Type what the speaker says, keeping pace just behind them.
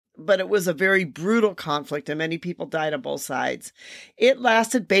but it was a very brutal conflict and many people died on both sides. It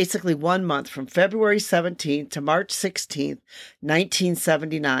lasted basically 1 month from February 17th to March 16th,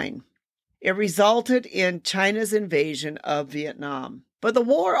 1979. It resulted in China's invasion of Vietnam. But the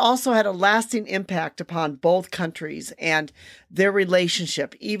war also had a lasting impact upon both countries and their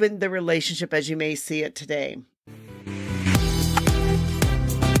relationship, even the relationship as you may see it today.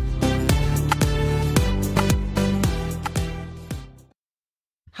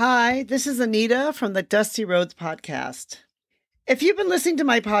 Hi, this is Anita from the Dusty Roads podcast. If you've been listening to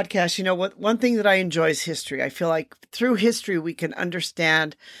my podcast, you know what one thing that I enjoy is history. I feel like through history we can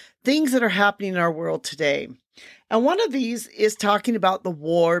understand things that are happening in our world today. And one of these is talking about the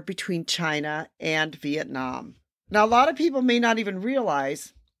war between China and Vietnam. Now, a lot of people may not even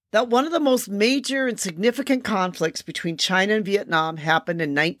realize that one of the most major and significant conflicts between China and Vietnam happened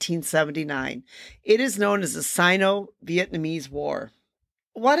in 1979. It is known as the Sino-Vietnamese War.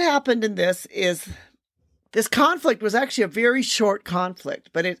 What happened in this is this conflict was actually a very short conflict,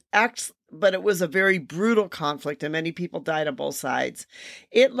 but it was a very brutal conflict and many people died on both sides.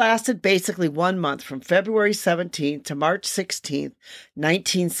 It lasted basically 1 month from February 17th to March 16th,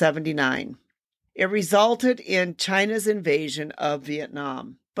 1979. It resulted in China's invasion of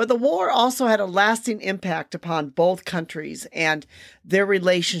Vietnam. But the war also had a lasting impact upon both countries and their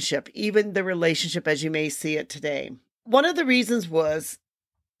relationship, even the relationship as you may see it today. One of the reasons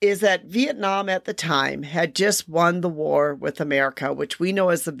is that Vietnam at the time had just won the war with America, which we know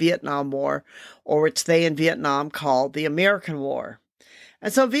as the Vietnam War, or which they in Vietnam called the American War.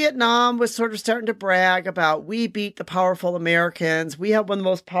 And so Vietnam was sort of starting to brag about, we beat the powerful Americans. We have one of the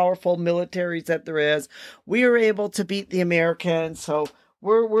most powerful militaries that there is. We were able to beat the Americans, so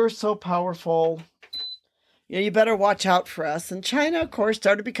we're so powerful. You know, you better watch out for us. And China, of course,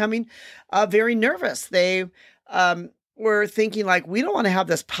 started becoming very nervous. They were thinking like, we don't want to have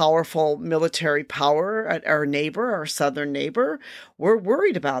this powerful military power at our neighbor, our southern neighbor. We're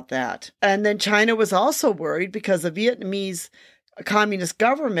worried about that. And then China was also worried because the Vietnamese communist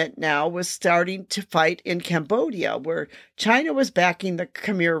government now was starting to fight in Cambodia, where China was backing the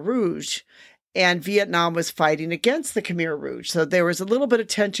Khmer Rouge and Vietnam was fighting against the Khmer Rouge. So there was a little bit of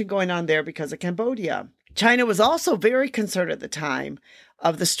tension going on there because of Cambodia. China was also very concerned at the time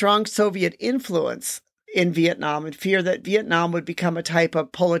of the strong Soviet influence in Vietnam and fear that Vietnam would become a type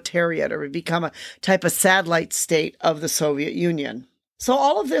of proletariat or would become a type of satellite state of the Soviet Union. So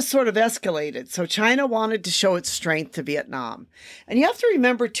all of this sort of escalated. So China wanted to show its strength to Vietnam. And you have to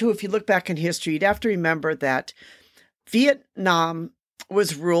remember, too, if you look back in history, you'd have to remember that Vietnam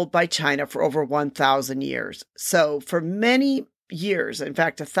was ruled by China for over 1,000 years. So for many years, in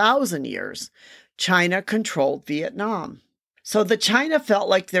fact, 1,000 years, China controlled Vietnam. So the China felt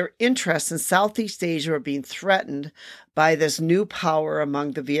like their interests in Southeast Asia were being threatened by this new power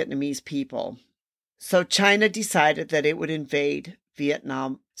among the Vietnamese people. So China decided that it would invade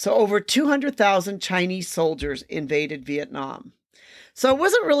Vietnam. So over 200,000 Chinese soldiers invaded Vietnam. So it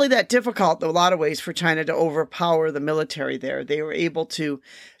wasn't really that difficult in a lot of ways for China to overpower the military there. They were able to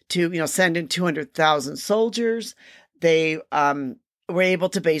send in 200,000 soldiers. They were able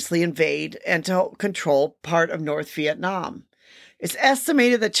to basically invade and to control part of North Vietnam. It's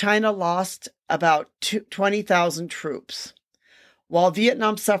estimated that China lost about 20,000 troops, while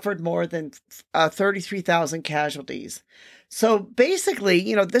Vietnam suffered more than 33,000 casualties. So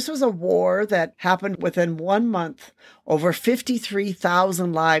basically, this was a war that happened within 1 month. Over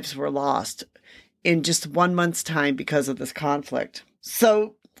 53,000 lives were lost in just 1 month's time because of this conflict.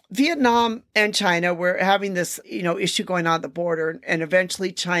 So Vietnam and China were having this, issue going on at the border, and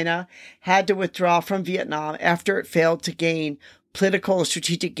eventually China had to withdraw from Vietnam after it failed to gain political or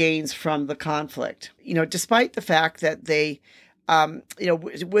strategic gains from the conflict. Despite the fact that they,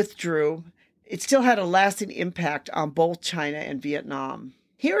 withdrew, it still had a lasting impact on both China and Vietnam.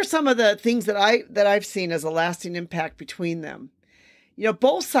 Here are some of the things that I've seen as a lasting impact between them.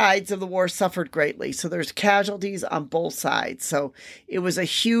 Both sides of the war suffered greatly. So there's casualties on both sides. So it was a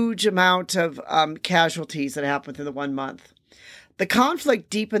huge amount of casualties that happened within the 1 month. The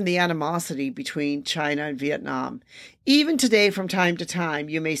conflict deepened the animosity between China and Vietnam. Even today, from time to time,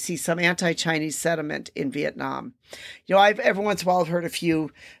 you may see some anti-Chinese sentiment in Vietnam. I've every once in a while heard a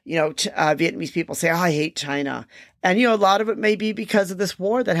few, Vietnamese people say, I hate China. And, a lot of it may be because of this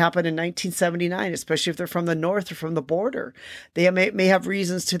war that happened in 1979, especially if they're from the north or from the border. They may have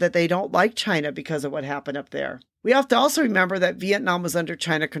reasons that they don't like China because of what happened up there. We have to also remember that Vietnam was under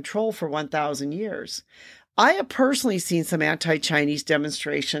China control for 1,000 years. I have personally seen some anti-Chinese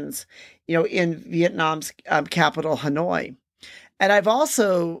demonstrations, in Vietnam's capital, Hanoi. And I've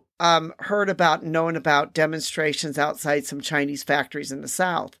also heard about and known about demonstrations outside some Chinese factories in the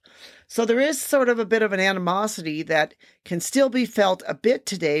South. So there is sort of a bit of an animosity that can still be felt a bit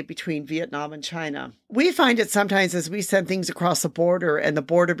today between Vietnam and China. We find it sometimes as we send things across the border, and the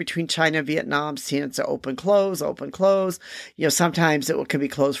border between China and Vietnam tends to open, close, open, close. Sometimes it can be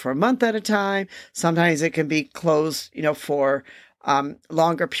closed for a month at a time. Sometimes it can be closed, for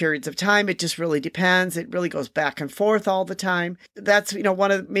longer periods of time. It just really depends. It really goes back and forth all the time. That's, one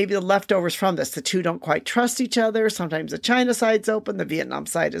of maybe the leftovers from this. The two don't quite trust each other. Sometimes the China side's open, the Vietnam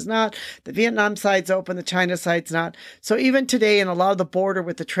side is not. The Vietnam side's open, the China side's not. So even today, in a lot of the border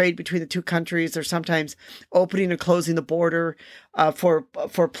with the trade between the two countries, they're sometimes opening and closing the border for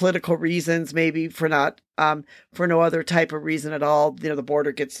political reasons, maybe for no other type of reason at all. The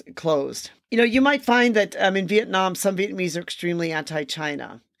border gets closed. You might find that in Vietnam, some Vietnamese are extremely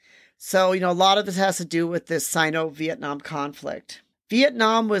anti-China. So, a lot of this has to do with this Sino-Vietnam conflict.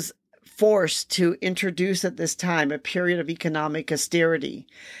 Vietnam was forced to introduce at this time a period of economic austerity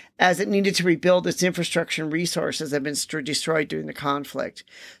as it needed to rebuild its infrastructure and resources that had been destroyed during the conflict.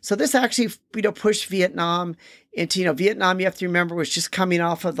 So this actually, pushed Vietnam into, Vietnam, you have to remember, was just coming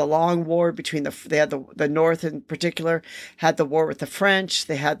off of the long war between they had the North in particular, had the war with the French,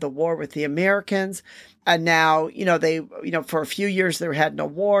 they had the war with the Americans. And now, they, for a few years, they had no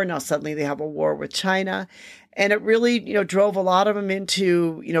war. Now suddenly they have a war with China. And it really, drove a lot of them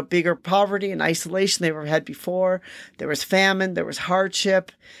into, bigger poverty and isolation they never had before. There was famine, there was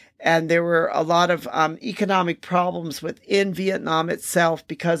hardship, and there were a lot of economic problems within Vietnam itself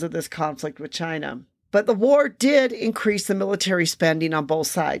because of this conflict with China. But the war did increase the military spending on both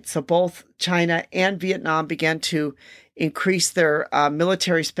sides. So both China and Vietnam began to increase their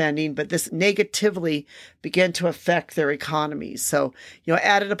military spending, but this negatively began to affect their economies. So,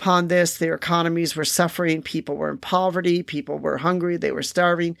 added upon this, their economies were suffering. People were in poverty. People were hungry. They were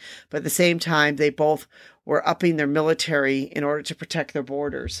starving. But at the same time, they both were upping their military in order to protect their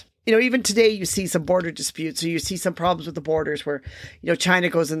borders. Even today, you see some border disputes. So you see some problems with the borders where, China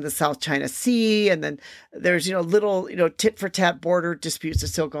goes into the South China Sea, and then there's, little, tit for tat border disputes are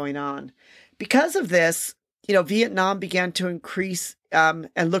still going on. Because of this, Vietnam began to increase and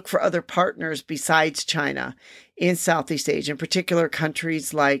look for other partners besides China in Southeast Asia, in particular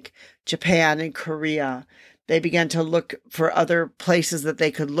countries like Japan and Korea. They began to look for other places that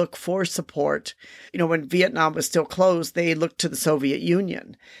they could look for support. When Vietnam was still closed, they looked to the Soviet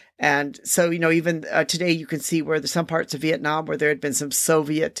Union. And so, even today you can see where there's some parts of Vietnam where there had been some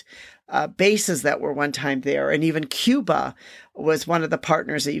Soviet bases that were one time there. And even Cuba was one of the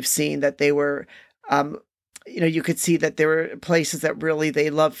partners that you've seen that they were, you could see that there were places that really they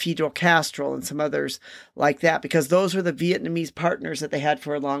loved Fidel Castro and some others like that, because those were the Vietnamese partners that they had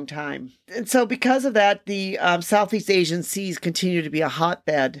for a long time. And so because of that, the Southeast Asian seas continue to be a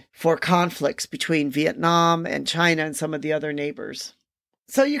hotbed for conflicts between Vietnam and China and some of the other neighbors.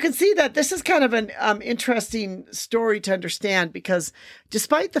 So you can see that this is kind of an interesting story to understand, because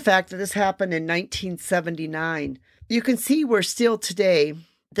despite the fact that this happened in 1979, you can see where still today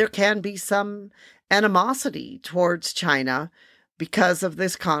there can be some animosity towards China because of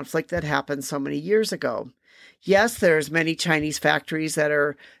this conflict that happened so many years ago. Yes, there's many Chinese factories that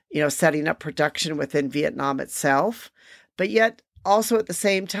are, setting up production within Vietnam itself, but yet also at the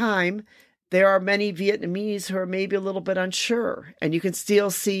same time, there are many Vietnamese who are maybe a little bit unsure. And you can still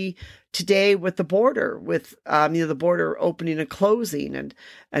see today with the border, with the border opening and closing and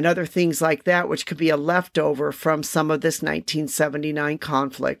other things like that, which could be a leftover from some of this 1979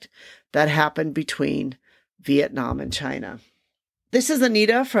 conflict that happened between Vietnam and China. This is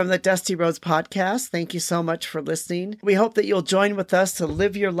Anita from the Dusty Roads Podcast. Thank you so much for listening. We hope that you'll join with us to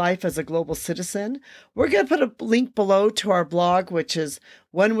live your life as a global citizen. We're going to put a link below to our blog, which is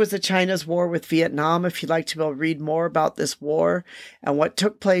When Was the China's War with Vietnam? If you'd like to be able to read more about this war and what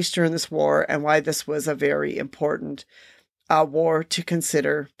took place during this war and why this was a very important war to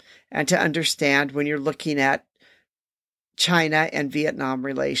consider and to understand when you're looking at China and Vietnam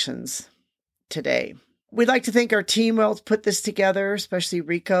relations today. We'd like to thank our team who helped put this together, especially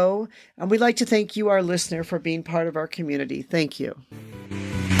Rico. And we'd like to thank you, our listener, for being part of our community. Thank you.